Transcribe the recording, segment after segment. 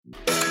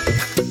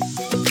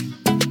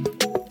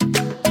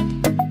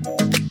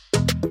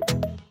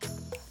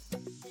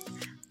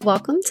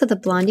Welcome to the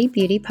Blondie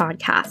Beauty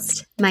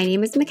Podcast. My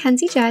name is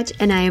Mackenzie Judge,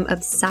 and I am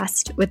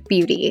obsessed with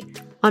beauty.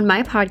 On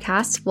my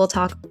podcast, we'll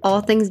talk all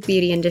things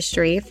beauty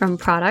industry, from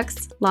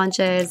products,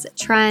 launches,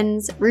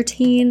 trends,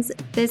 routines,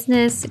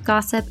 business,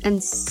 gossip,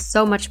 and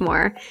so much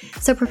more.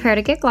 So prepare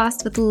to get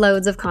glossed with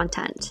loads of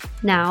content.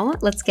 Now,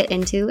 let's get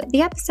into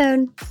the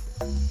episode.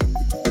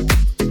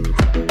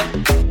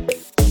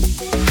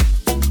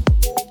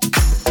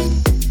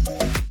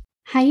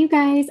 Hi, you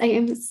guys. I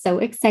am so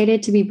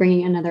excited to be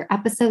bringing another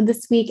episode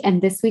this week.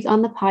 And this week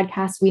on the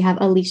podcast, we have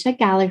Alisha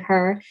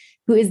Gallagher,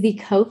 who is the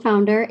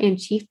co-founder and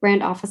chief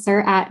brand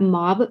officer at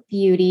Mob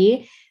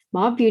Beauty.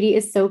 Mob Beauty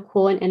is so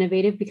cool and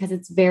innovative because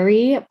it's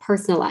very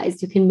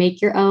personalized. You can make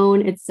your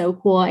own. It's so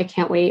cool. I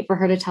can't wait for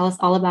her to tell us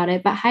all about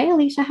it. But hi,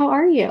 Alisha, how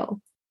are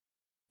you?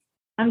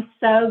 I'm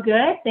so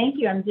good. Thank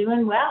you. I'm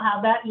doing well. How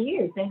about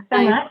you? Thanks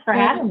so much for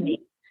having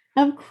me.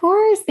 Of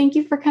course. Thank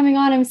you for coming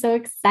on. I'm so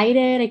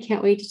excited. I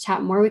can't wait to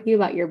chat more with you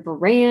about your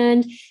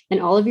brand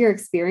and all of your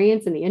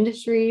experience in the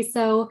industry.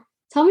 So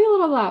tell me a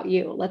little about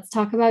you. Let's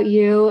talk about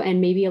you and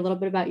maybe a little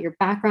bit about your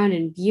background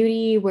in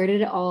beauty. Where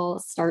did it all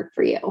start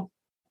for you?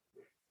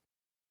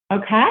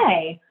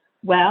 Okay.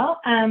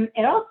 Well,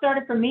 it all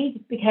started for me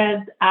just because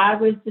I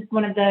was just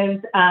one of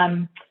those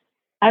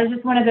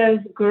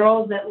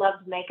girls that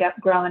loved makeup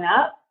growing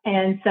up.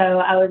 And so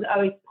I was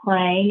always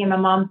playing in my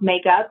mom's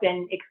makeup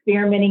and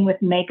experimenting with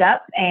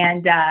makeup.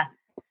 And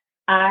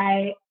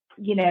I,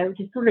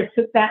 just sort of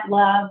took that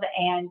love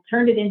and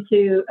turned it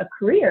into a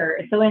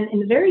career. So in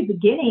the very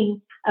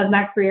beginning of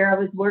my career, I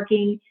was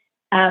working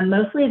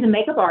mostly as a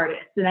makeup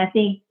artist. And I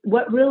think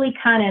what really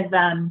kind of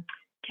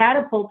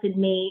catapulted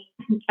me,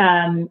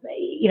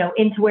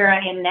 into where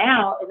I am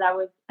now is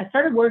I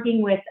started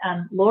working with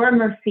Laura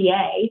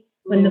Mercier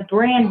when the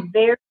brand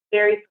very,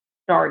 very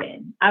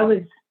started. I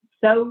was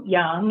so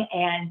young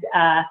and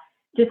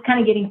just kind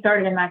of getting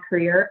started in my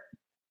career.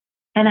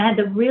 And I had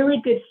the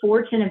really good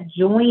fortune of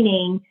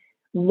joining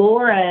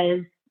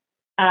Laura's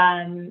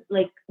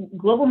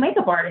global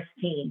makeup artist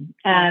team.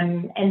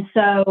 And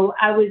so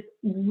I was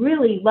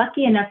really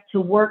lucky enough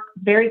to work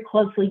very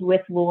closely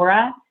with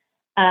Laura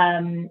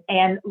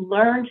and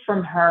learned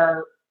from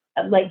her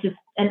just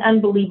an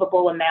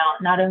unbelievable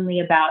amount, not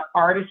only about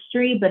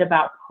artistry, but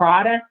about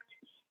product.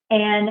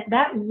 And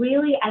that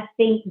really, I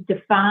think,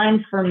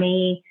 defined for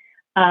me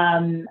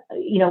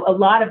a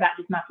lot about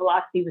just my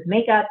philosophy with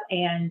makeup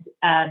and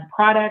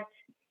product,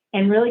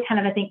 and really kind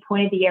of, I think,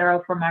 pointed the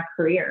arrow for my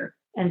career.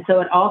 And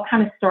so it all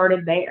kind of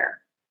started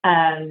there.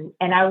 And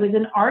I was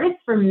an artist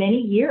for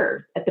many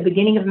years at the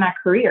beginning of my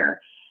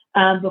career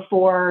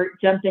before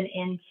jumping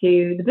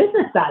into the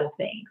business side of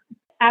things.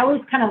 I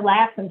always kind of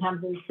laugh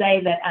sometimes and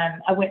say that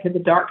I went to the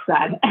dark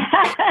side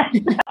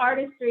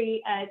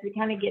artistry to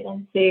kind of get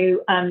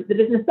into the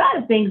business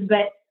side of things.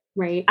 But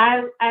right.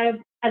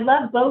 I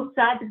love both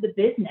sides of the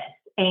business.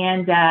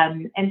 And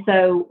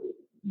so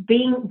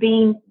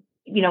being,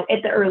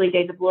 at the early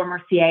days of Laura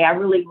Mercier, I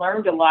really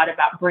learned a lot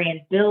about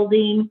brand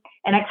building.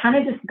 And I kind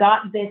of just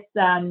got this,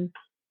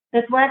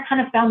 that's where I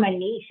kind of found my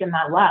niche and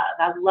my love.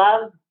 I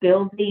love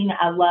building.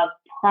 I love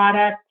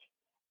product.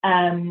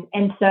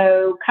 And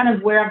so kind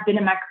of where I've been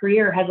in my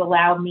career has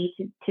allowed me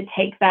to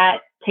take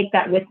that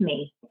with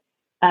me,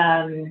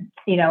 as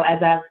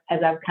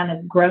I've kind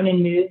of grown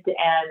and moved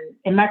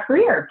in my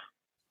career.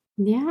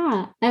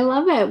 Yeah, I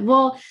love it.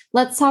 Well,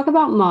 let's talk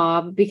about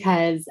Mob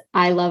because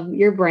I love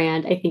your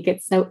brand. I think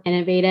it's so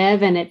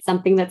innovative and it's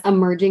something that's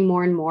emerging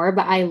more and more,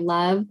 but I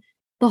love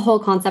the whole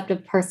concept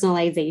of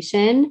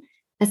personalization,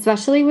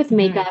 especially with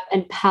makeup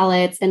and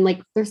palettes. And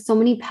there's so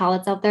many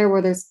palettes out there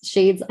where there's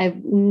shades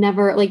I've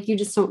never, you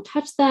just don't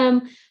touch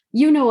them.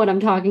 You know what I'm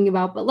talking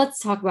about, but let's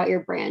talk about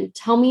your brand.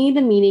 Tell me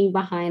the meaning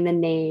behind the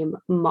name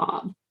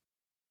Mob.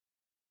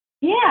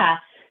 Yeah.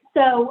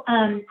 So,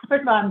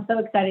 first of all, I'm so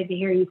excited to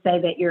hear you say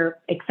that you're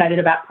excited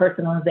about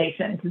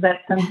personalization because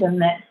that's something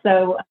that's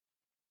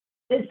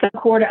it's so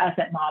core to us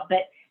at Mob.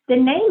 But the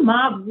name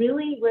Mob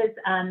really was,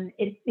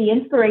 it's the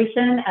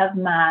inspiration of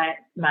my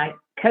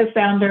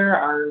co-founder,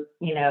 our,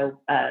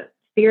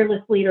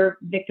 fearless leader,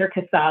 Victor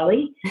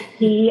Casale.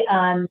 It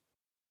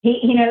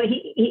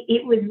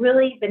was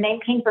really, the name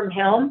came from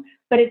him,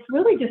 but it's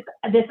really just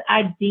this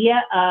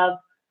idea of,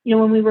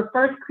 when we were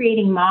first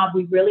creating Mob,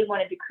 we really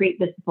wanted to create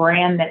this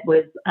brand that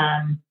was,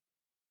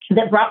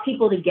 that brought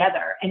people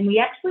together. And we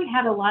actually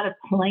had a lot of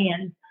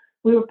plans.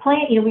 We were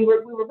planning, we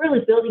were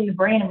really building the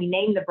brand, and we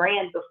named the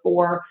brand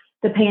before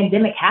the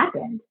pandemic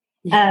happened.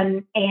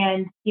 And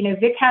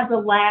Vic has a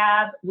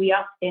lab. We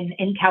also,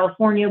 in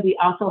California, we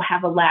also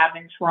have a lab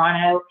in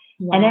Toronto.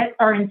 Wow. And at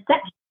our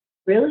inception,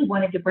 really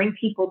wanted to bring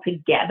people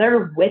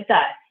together with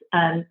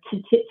us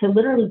to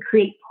literally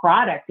create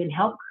product and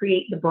help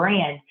create the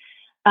brand.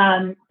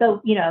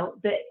 So,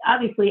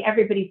 obviously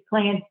everybody's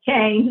plans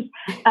change,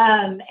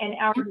 and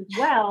ours as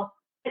well,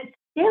 but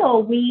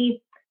still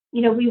we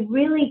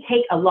really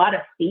take a lot of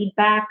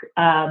feedback,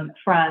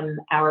 from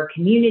our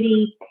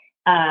community.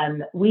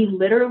 We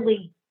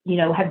literally,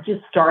 have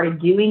just started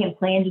doing and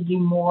plan to do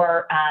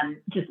more,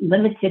 just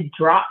limited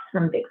drops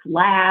from Vic's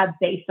lab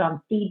based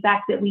on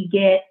feedback that we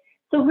get.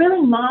 So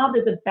really Mob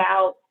is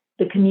about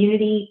the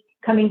community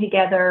coming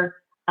together,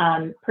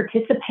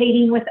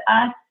 participating with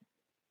us,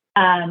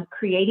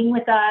 creating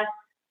with us,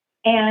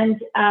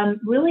 and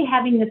really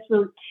having this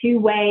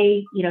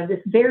two-way, this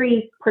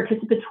very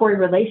participatory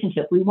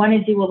relationship. We want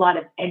to do a lot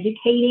of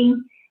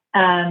educating.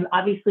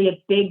 Obviously,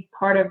 a big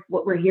part of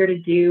what we're here to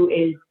do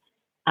is,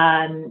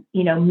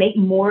 make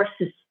more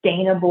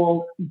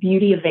sustainable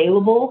beauty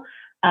available.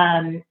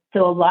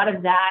 So a lot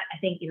of that, I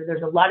think,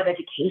 there's a lot of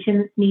education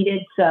that's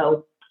needed.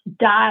 So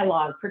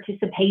dialogue,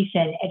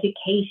 participation,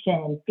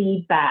 education,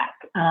 feedback.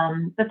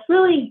 That's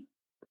really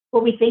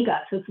what we think of.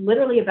 So it's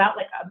literally about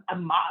like a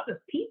mob of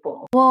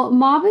people. Well,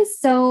 Mob is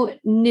so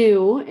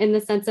new in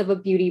the sense of a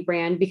beauty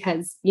brand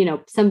because,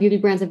 some beauty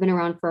brands have been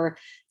around for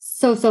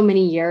so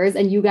many years,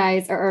 and you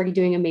guys are already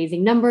doing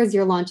amazing numbers.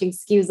 You're launching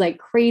SKUs like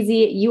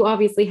crazy. You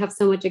obviously have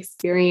so much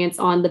experience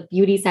on the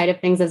beauty side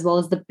of things as well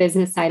as the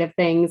business side of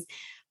things.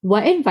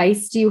 What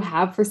advice do you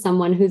have for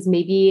someone who's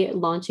maybe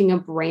launching a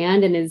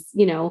brand and is,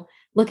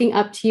 looking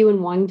up to you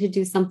and wanting to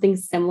do something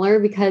similar?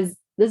 Because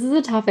this is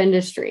a tough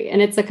industry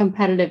and it's a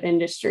competitive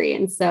industry.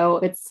 And so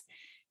it's,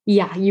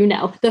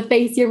 the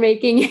face you're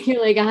making,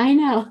 you're like, I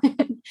know.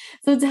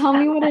 So tell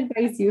me what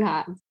advice you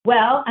have.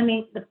 Well, I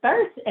mean, the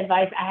first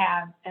advice I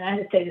have, and I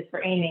just say this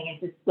for anything,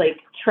 is just like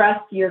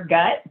trust your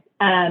gut.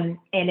 And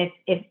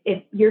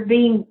if you're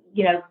being,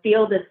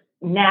 feel this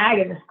nag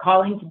and this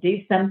calling to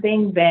do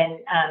something, then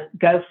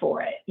go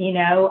for it.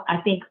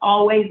 I think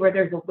always where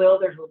there's a will,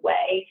 there's a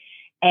way.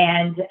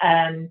 And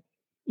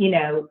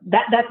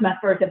that's my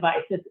first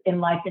advice in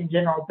life in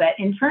general. But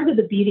in terms of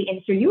the beauty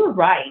industry, you were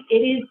right. It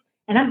is,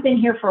 and I've been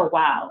here for a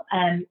while.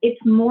 It's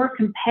more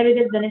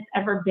competitive than it's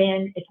ever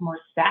been. It's more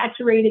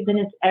saturated than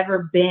it's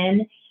ever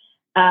been.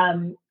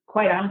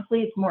 Quite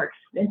honestly, it's more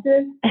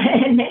expensive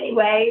in many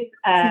ways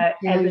as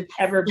it's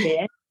ever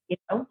been.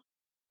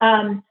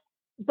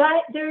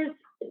 But there's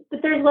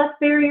less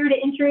barrier to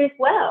entry as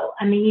well.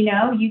 I mean,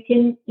 you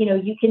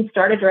can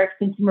start a direct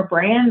consumer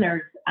brand.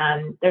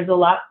 There's a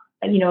lot,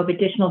 of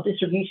additional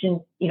distribution,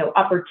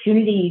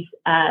 opportunities,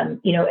 as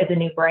a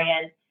new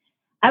brand.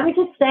 I would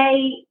just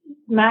say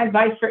my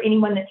advice for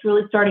anyone that's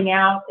really starting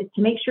out is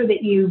to make sure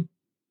that you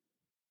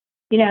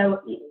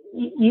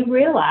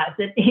realize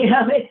that,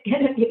 it's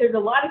going to be, there's a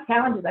lot of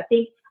challenges. I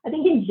think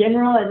in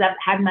general, as I've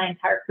had my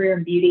entire career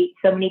in beauty,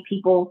 so many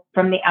people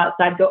from the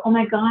outside go, oh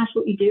my gosh,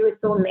 what you do is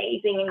so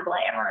amazing and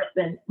glamorous.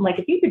 And I'm like,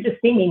 if you could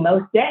just see me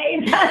most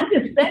days, I'm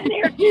just sitting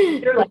there,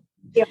 you're like,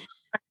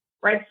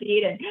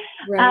 spreadsheet and,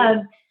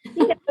 right.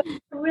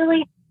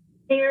 Really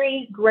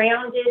very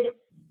grounded,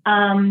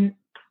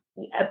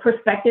 a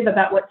perspective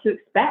about what to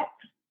expect.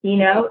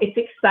 It's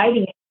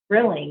exciting, it's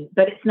thrilling,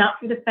 but it's not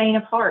for the faint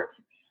of heart.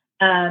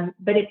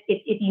 But if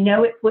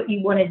it's what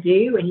you want to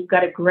do and you've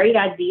got a great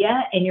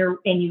idea and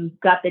you've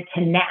got the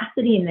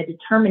tenacity and the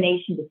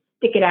determination to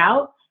stick it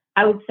out,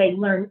 I would say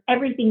learn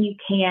everything you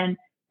can,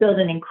 build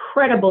an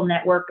incredible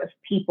network of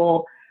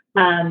people.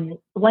 One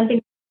thing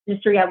in the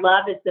industry I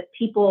love is that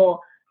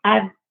I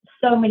have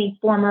so many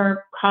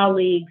former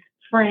colleagues,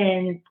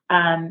 friends.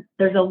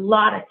 There's a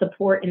lot of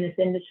support in this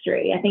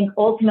industry. I think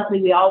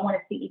ultimately we all want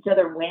to see each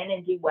other win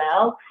and do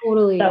well.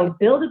 Totally. So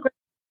build a great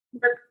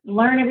network,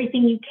 learn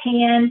everything you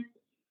can,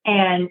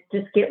 and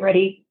just get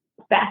ready.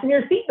 Fasten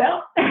your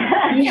seatbelt.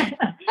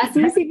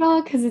 Fasten your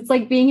seatbelt, because it's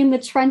like being in the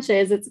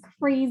trenches. It's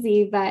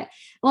crazy. And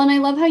I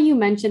love how you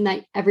mentioned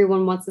that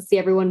everyone wants to see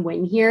everyone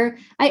win here.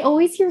 I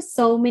always hear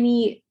so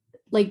many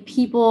like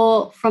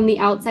people from the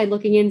outside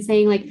looking in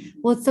saying like,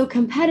 well, it's so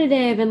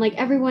competitive and like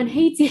everyone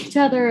hates each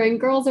other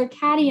and girls are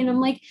catty. And I'm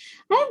like,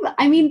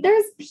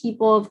 there's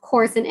people, of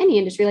course, in any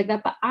industry like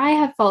that, but I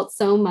have felt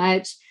so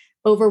much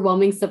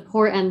overwhelming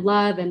support and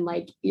love. And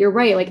like, you're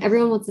right. Like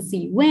everyone wants to see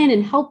you win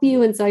and help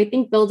you. And so I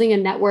think building a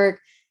network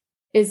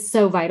is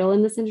so vital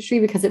in this industry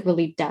because it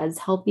really does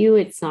help you.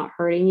 It's not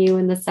hurting you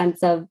in the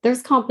sense of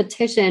there's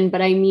competition, but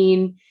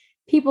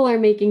people are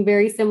making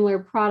very similar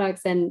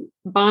products and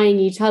buying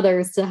each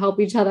other's to help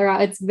each other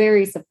out. It's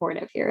very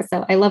supportive here.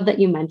 So I love that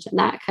you mentioned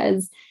that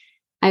because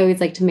I always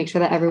like to make sure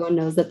that everyone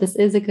knows that this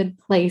is a good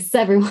place.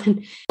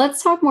 Everyone,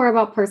 let's talk more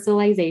about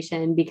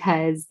personalization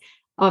because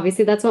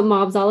obviously that's what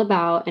Mob's all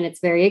about and it's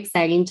very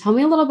exciting. Tell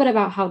me a little bit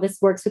about how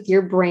this works with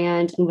your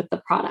brand and with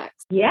the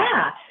products.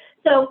 Yeah.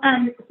 So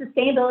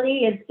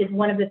sustainability is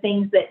one of the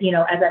things that,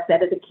 as I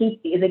said, is a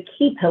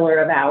key pillar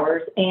of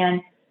ours.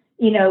 And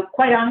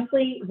quite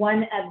honestly,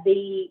 one of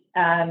the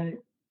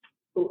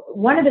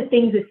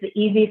things that's the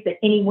easiest that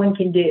anyone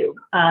can do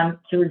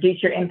to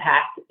reduce your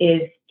impact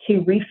is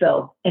to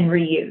refill and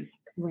reuse.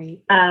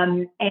 Right.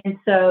 And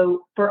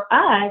so for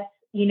us,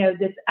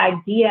 this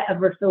idea of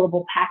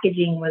refillable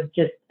packaging was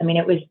just,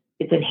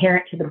 it's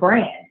inherent to the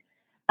brand.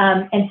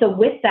 And so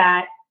with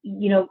that,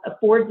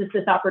 affords us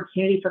this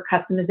opportunity for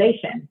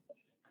customization.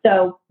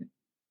 So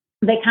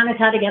they kind of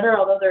tie together,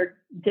 although they're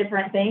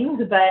different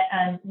things. But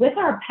with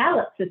our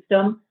palette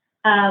system,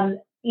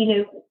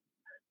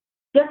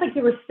 just like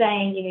you were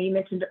saying, you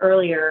mentioned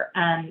earlier,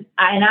 I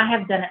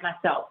have done it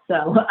myself,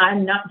 so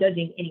I'm not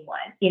judging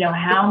anyone.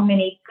 How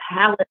many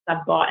palettes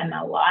I've bought in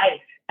my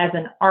life, as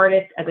an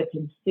artist, as a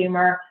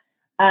consumer.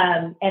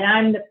 And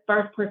I'm the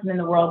first person in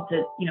the world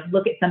to,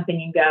 look at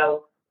something and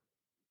go,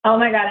 oh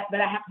my God,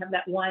 but I have to have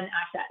that one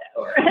eyeshadow.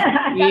 Or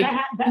I gotta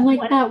have that I'm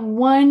like that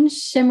one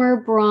shimmer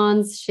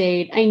bronze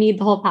shade. I need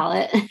the whole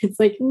palette. It's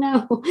like,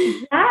 no.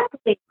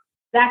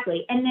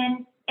 Exactly. And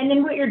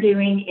then what you're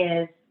doing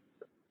is,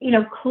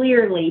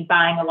 clearly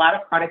buying a lot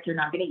of products you're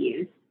not going to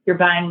use. You're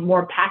buying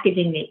more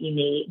packaging than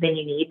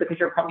you need because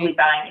you're probably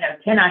buying,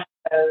 10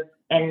 eyeshadows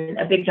and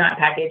a big giant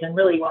package and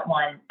really you want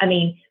one. I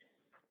mean,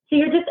 so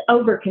you're just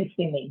over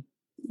consuming.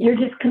 You're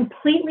just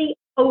completely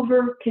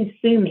over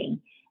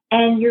consuming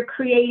and you're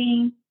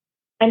creating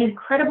an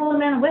incredible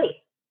amount of waste.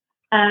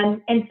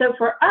 And so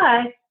for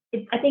us,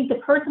 I think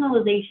the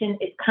personalization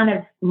is kind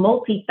of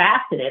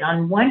multifaceted.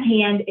 On one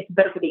hand, it's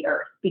better for the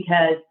earth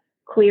because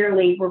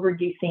clearly we're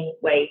reducing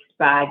waste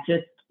by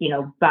just,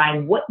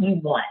 buying what you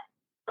want.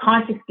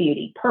 Conscious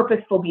beauty,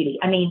 purposeful beauty.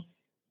 I mean,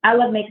 I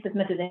love makeup as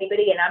much as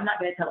anybody, and I'm not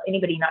going to tell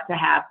anybody not to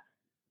have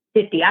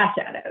 50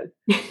 eyeshadows,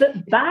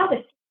 but buy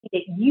the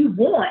that you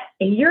want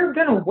and you're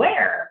going to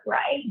wear,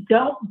 right?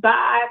 Don't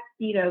buy,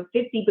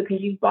 50 because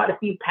you bought a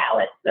few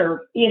palettes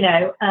or,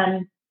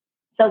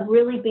 so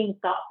really being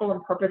thoughtful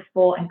and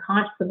purposeful and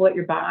conscious of what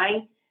you're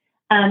buying.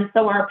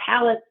 So our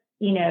palettes,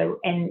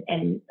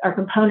 and our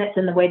components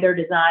and the way they're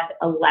designed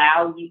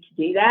allow you to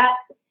do that.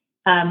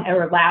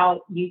 Or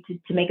allow you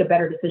to make a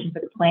better decision for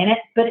the planet,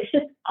 but it's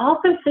just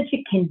also such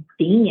a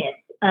convenience.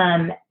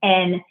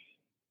 And,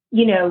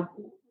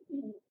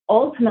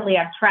 ultimately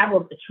I've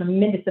traveled a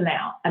tremendous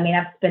amount. I mean,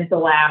 I've spent the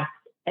last,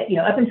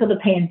 up until the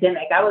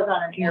pandemic, I was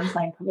on an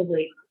airplane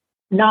probably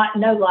no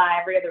lie,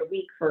 every other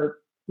week for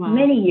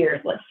many years,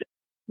 let's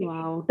say.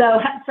 Wow. So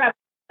I've traveled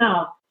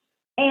now.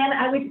 And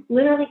I would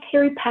literally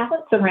carry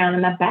pallets around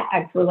in my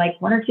bag for like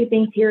one or two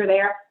things here or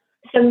there.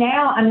 So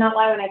now I'm not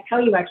lying when I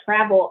tell you I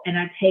travel and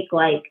I take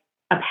like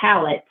a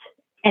palette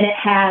and it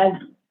has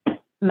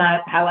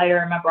my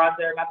highlighter, my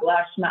bronzer, my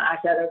blush, my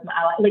eyeshadows, my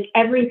eyeliner, like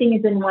everything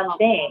is in one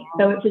thing.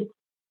 So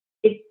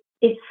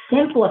it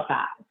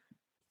simplifies.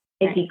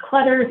 It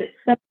declutters, it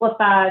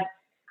simplifies,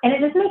 and it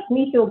just makes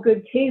me feel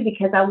good too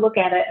because I look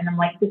at it and I'm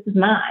like, this is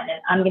mine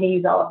and I'm going to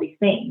use all of these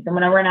things. And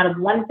when I run out of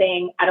one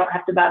thing, I don't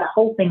have to buy the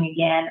whole thing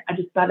again. I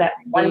just buy that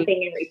one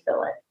thing and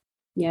refill it.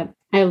 Yep.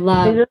 I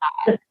love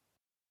that.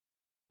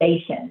 That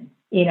you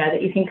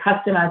can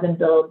customize and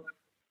build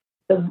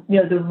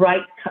the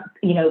right,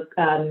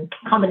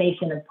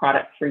 combination of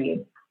products for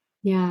you.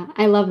 Yeah,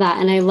 I love that.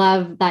 And I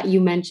love that you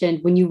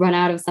mentioned when you run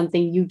out of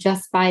something, you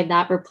just buy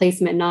that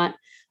replacement, not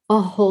a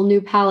whole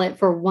new palette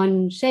for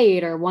one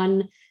shade or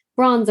one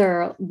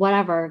bronzer,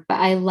 whatever. But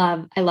I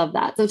love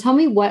that. So tell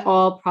me what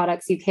all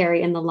products you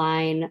carry in the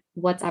line.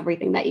 What's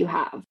everything that you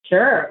have?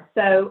 Sure.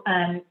 So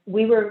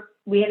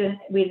we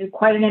had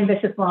quite an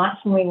ambitious launch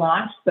when we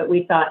launched, but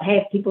we thought, hey,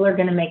 if people are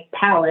going to make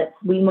palettes,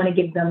 we want to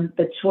give them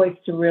the choice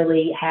to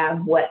really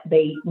have what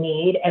they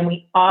need. And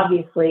we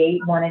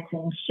obviously wanted to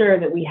ensure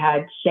that we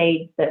had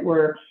shades that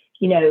were,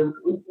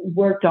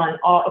 worked on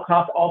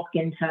across all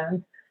skin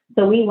tones.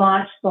 So we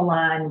launched the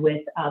line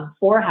with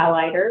 4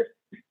 highlighters,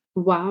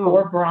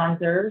 4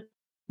 bronzers,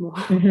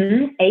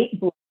 8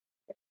 blush.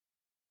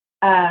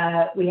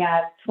 We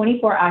have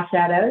 24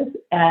 eyeshadows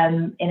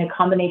in a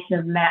combination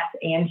of mattes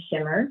and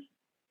shimmers.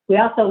 We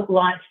also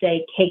launched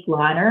a cake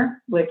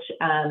liner, which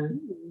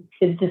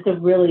is just a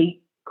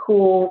really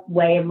cool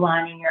way of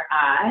lining your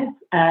eyes.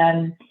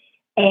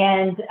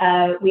 And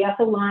we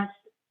also launched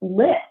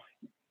lips.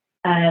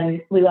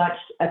 We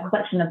launched a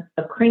collection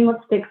of cream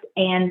lipsticks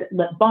and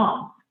lip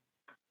balms.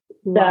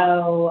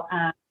 So,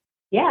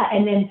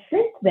 and then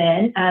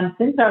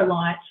since our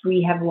launch,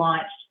 we have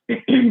launched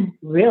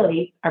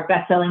really our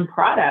best-selling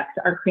products,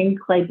 our cream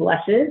clay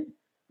blushes,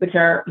 which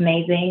are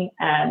amazing.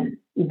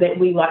 But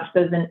we launched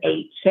those in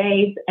 8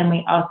 shades, and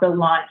we also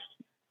launched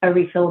a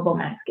refillable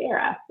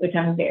mascara, which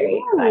I'm very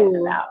excited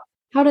about.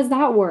 How does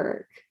that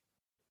work?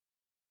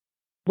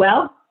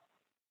 Well,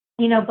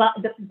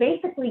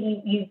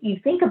 basically you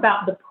think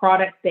about the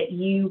products that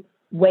you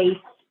waste.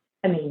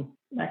 I mean,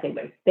 I say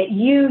waste, that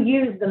you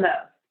use the most.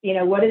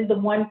 What is the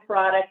one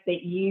product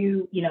that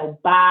you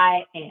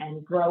buy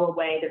and throw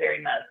away the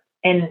very most?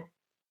 And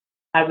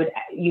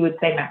you would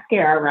say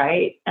mascara,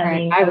 right? I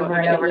mean, over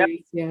and over.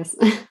 Yes.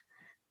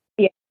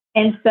 Yeah.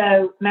 And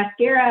so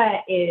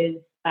mascara is,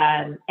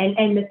 and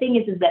the thing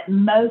is that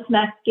most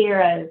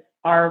mascaras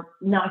are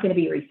not going to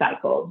be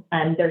recycled.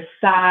 Their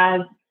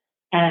size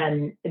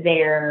and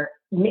their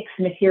mixed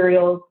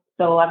materials.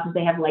 So a lot of times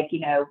they have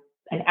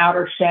an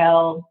outer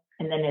shell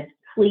and then a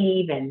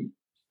sleeve and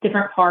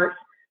different parts.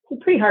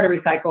 It's pretty hard to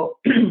recycle.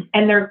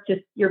 And they're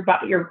just, you're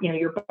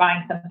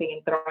buying something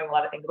and throwing a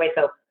lot of things away.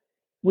 So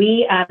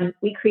we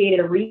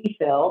created a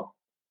refill,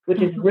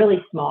 which is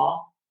really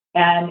small.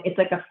 And it's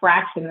like a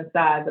fraction the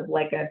size of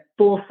like a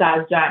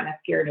full-size giant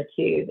mascara in a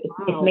tube.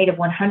 It's made of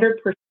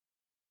 100%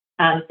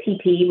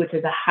 PP, which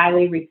is a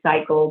highly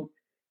recycled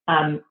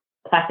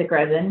plastic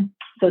resin.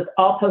 So it's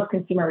all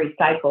post-consumer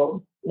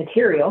recycled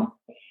material.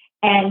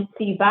 And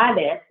so you buy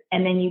this,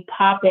 and then you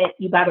pop it,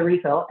 you buy the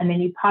refill, and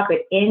then you pop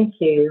it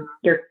into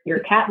your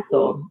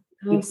capsule.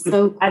 Oh,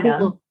 so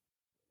cool.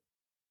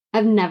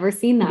 I've never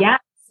seen that. Yeah.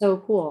 So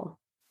cool.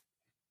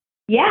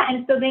 Yeah.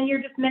 And so then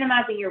you're just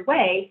minimizing your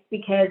waste,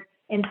 because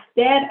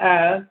instead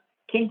of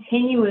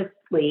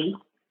continuously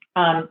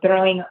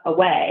throwing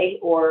away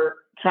or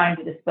trying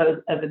to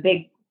dispose of a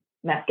big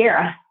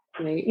mascara,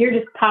 right, you're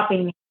just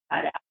popping the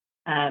inside out.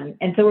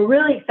 And so we're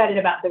really excited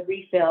about the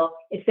refill.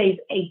 It saves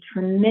a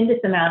tremendous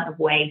amount of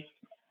waste.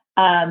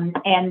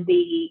 And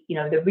the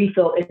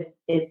refill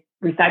is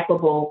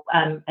recyclable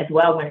as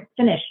well when it's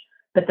finished.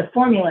 But the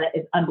formula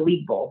is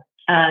unbelievable.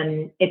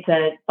 It's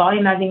a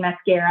volumizing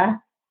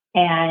mascara,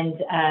 and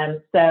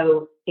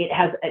so it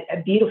has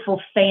a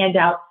beautiful fanned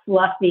out,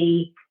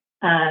 fluffy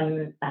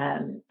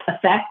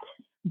effect.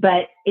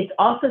 But it's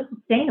also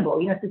sustainable.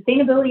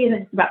 Sustainability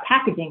isn't just about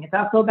packaging; it's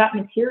also about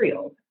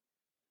materials.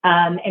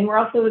 And we're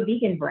also a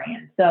vegan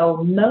brand.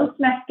 So most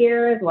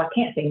mascaras, well, I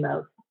can't say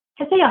most.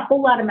 I'd say a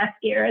whole lot of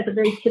mascaras, a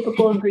very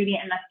typical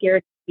ingredient in mascara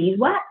is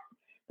beeswax,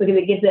 because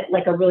it gives it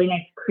like a really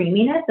nice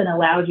creaminess and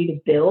allows you to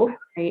build.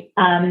 right.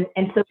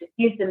 And so it's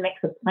used a mix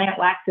of plant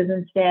waxes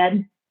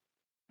instead.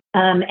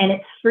 And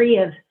it's free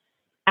of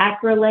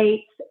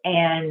acrylates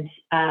and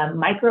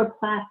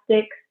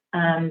microplastics,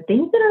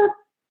 things that are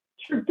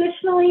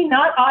traditionally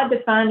not odd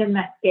to find in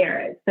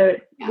mascaras. So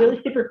it's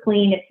really super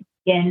clean. It's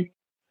skin.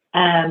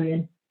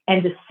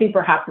 And just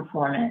super high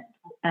performance,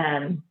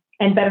 and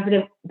better for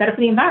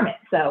the environment.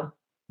 So,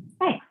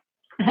 thanks.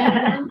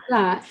 I love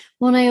that.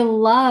 Well, and I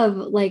love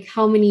like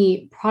how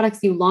many products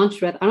you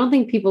launched with. I don't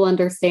think people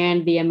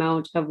understand the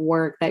amount of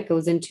work that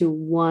goes into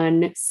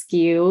one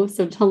SKU.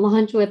 So to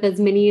launch with as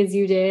many as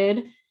you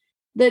did,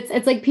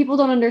 it's like people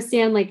don't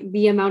understand like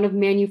the amount of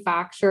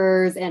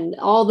manufacturers and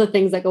all the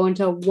things that go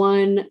into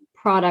one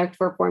product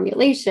for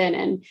formulation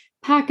and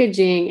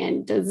packaging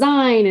and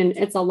design, and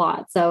it's a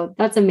lot. So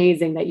that's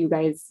amazing that you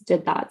guys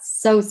did that.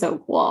 So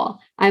cool.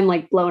 I'm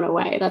like blown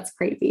away. That's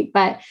crazy.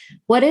 But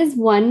what is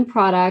one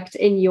product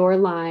in your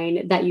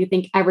line that you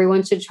think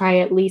everyone should try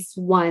at least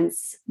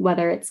once,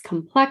 whether it's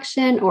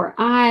complexion or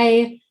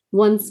eye,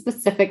 one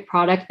specific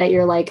product that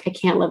you're like, I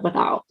can't live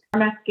without?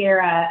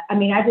 Mascara. I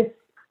mean, I just,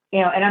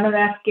 and I'm a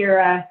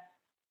mascara.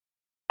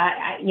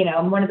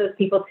 I'm one of those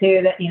people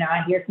too that,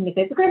 I hear somebody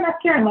say, it's a great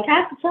mascara. I'm like,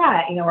 I have to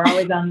try it. We're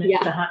always on the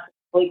hunt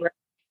for really great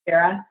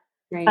mascara.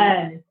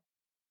 Right.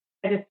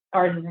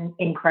 Ours is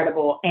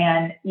incredible.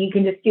 And you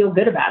can just feel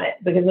good about it,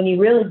 because when you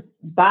really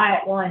buy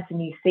it once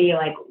and you see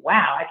like,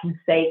 wow, I can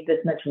save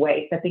this much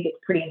waste, I think it's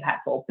pretty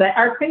impactful. But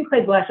our cream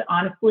clay blush,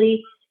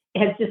 honestly,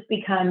 has just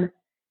become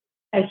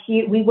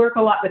we work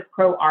a lot with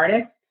pro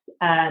artists.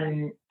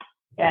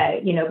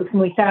 Because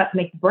when we set out to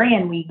make the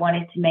brand, we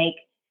wanted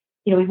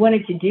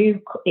to do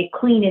it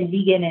clean and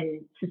vegan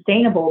and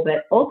sustainable,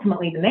 but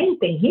ultimately the main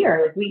thing here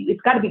is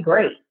it's got to be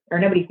great, or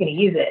nobody's going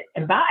to use it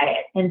and buy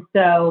it. And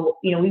so,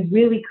 we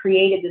really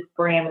created this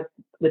brand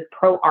with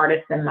pro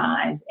artists in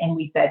mind. And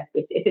we said,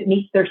 if it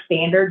meets their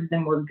standards,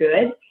 then we're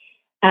good.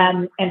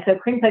 And so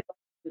cream clay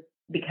has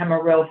become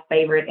a real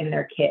favorite in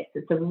their kits.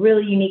 It's a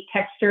really unique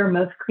texture.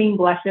 Most cream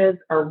blushes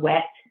are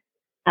wet.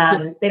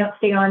 They don't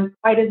stay on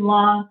quite as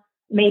long,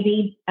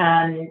 maybe.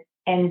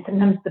 And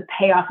sometimes the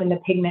payoff in the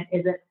pigment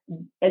isn't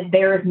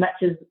there as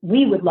much as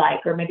we would like,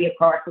 or maybe a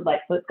pro artist would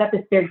like. So it's got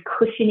this very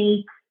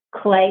cushiony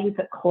clay. We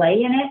put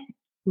clay in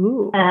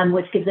it,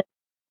 which gives it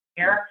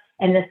air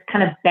and this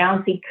kind of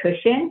bouncy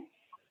cushion.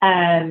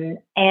 And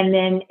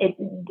then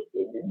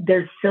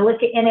there's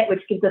silica in it,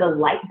 which gives it a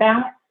light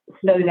bounce,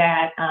 so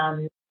that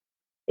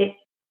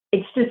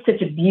it's just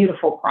such a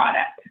beautiful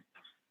product.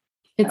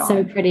 It's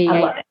so pretty.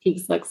 Your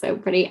cheeks look so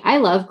pretty. I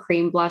love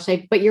cream blush,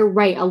 but you're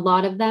right. A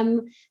lot of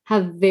them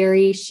have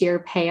very sheer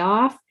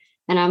payoff.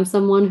 And I'm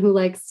someone who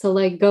likes to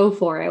like go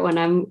for it when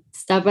I'm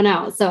stepping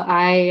out. So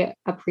I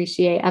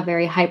appreciate a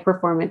very high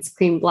performance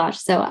cream blush.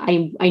 So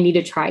I need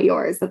to try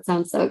yours. That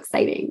sounds so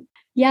exciting.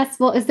 Yes.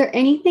 Well, is there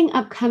anything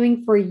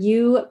upcoming for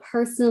you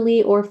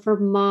personally or for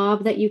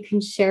Mob that you can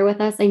share with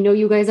us? I know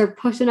you guys are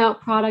pushing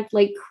out product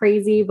like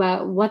crazy,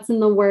 but what's in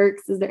the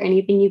works? Is there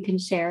anything you can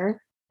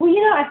share? Well,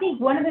 I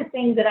think one of the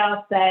things that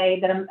I'll say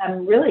that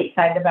I'm really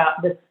excited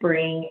about this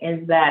spring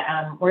is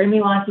that we're going to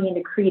be launching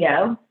into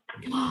Credo.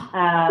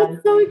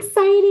 That's so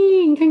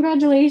exciting.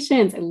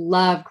 Congratulations. I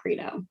love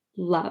Credo.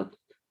 Love.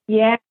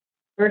 Yeah,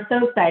 we're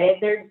so excited.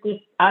 They're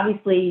just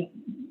obviously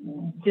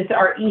just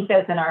our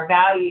ethos and our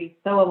values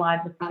so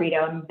aligned with Credo.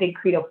 I'm a big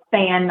Credo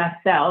fan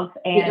myself.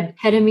 And the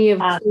epitome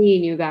of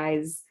clean, you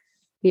guys.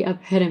 The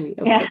epitome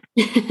of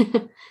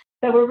clean.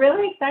 So we're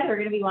really excited. We're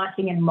going to be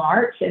launching in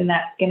March, and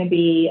that's going to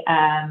be,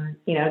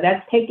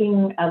 that's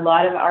taking a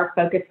lot of our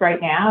focus right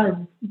now is,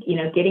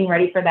 getting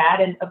ready for that.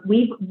 And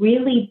we've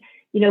really,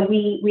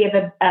 we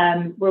have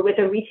we're with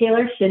a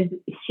retailer,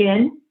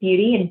 Shin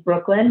Beauty in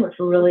Brooklyn, which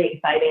we're really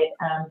excited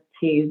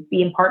to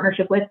be in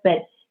partnership with. But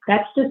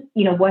that's just,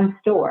 one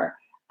store.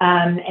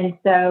 And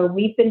so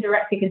we've been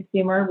direct to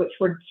consumer, which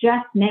we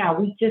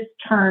just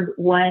turned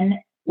one.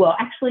 Well,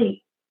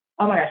 actually,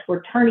 oh my gosh,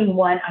 we're turning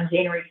one on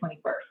January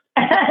 21st.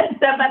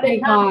 Oh my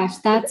gosh,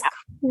 that's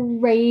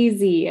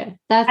crazy.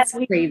 That's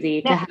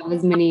crazy to have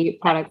as many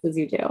products as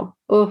you do.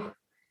 Oh,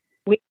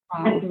 we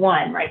have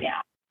one right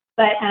now.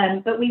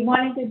 But we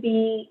wanted to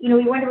be,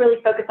 we wanted to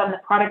really focus on the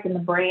product and the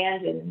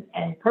brand,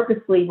 and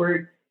purposely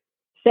we're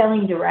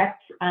selling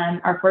direct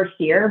our first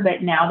year.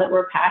 But now that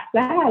we're past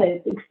that,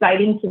 it's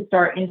exciting to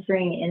start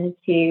entering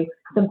into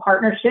some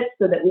partnerships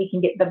so that we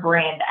can get the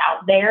brand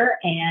out there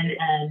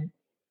and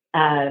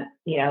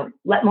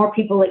let more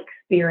people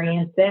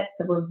experience it.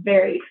 So we're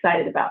very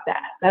excited about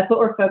that. That's what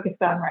we're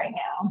focused on right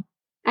now.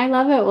 I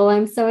love it. Well,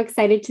 I'm so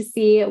excited to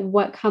see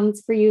what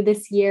comes for you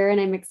this year,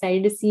 and I'm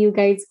excited to see you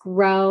guys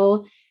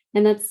grow.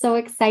 And that's so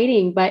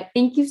exciting. But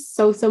thank you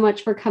so, so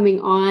much for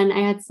coming on. I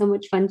had so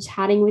much fun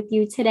chatting with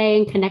you today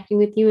and connecting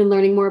with you and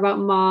learning more about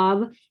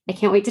Mob. I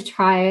can't wait to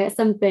try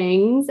some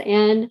things.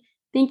 And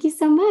thank you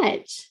so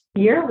much.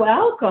 You're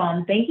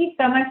welcome. Thank you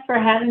so much for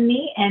having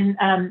me. And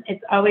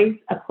it's always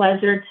a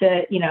pleasure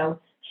to,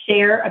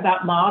 share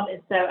about Mob.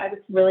 And so I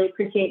just really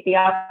appreciate the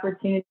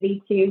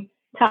opportunity to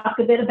talk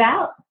a bit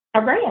about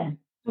our brand.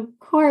 Of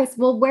course.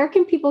 Well, where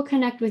can people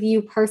connect with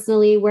you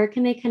personally? Where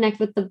can they connect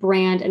with the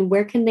brand, and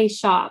where can they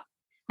shop?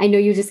 I know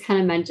you just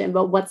kind of mentioned,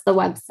 but what's the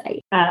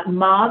website?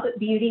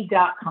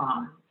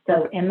 Mobbeauty.com.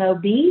 So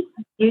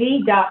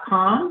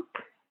mobbeauty.com.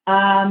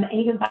 And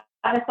you can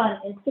find us on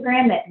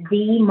Instagram at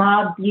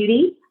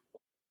 @TheMobBeauty.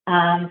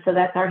 So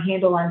that's our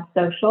handle on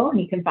social,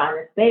 and you can find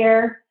us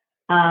there.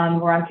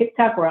 We're on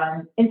TikTok, we're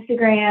on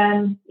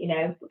Instagram,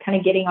 kind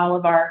of getting all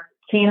of our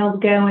channels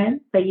going.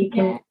 So you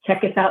can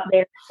check us out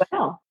there as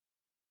well.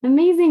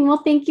 Amazing.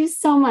 Well, thank you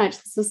so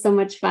much. This was so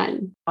much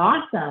fun.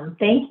 Awesome.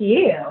 Thank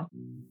you.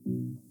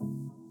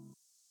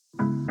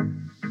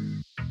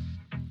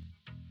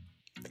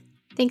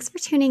 Thanks for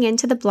tuning in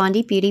to the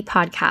Blondie Beauty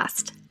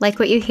podcast. Like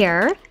what you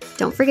hear?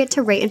 Don't forget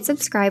to rate and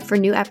subscribe for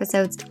new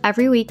episodes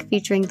every week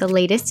featuring the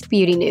latest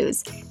beauty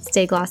news.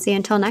 Stay glossy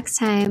until next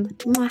time.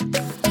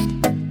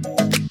 Mwah.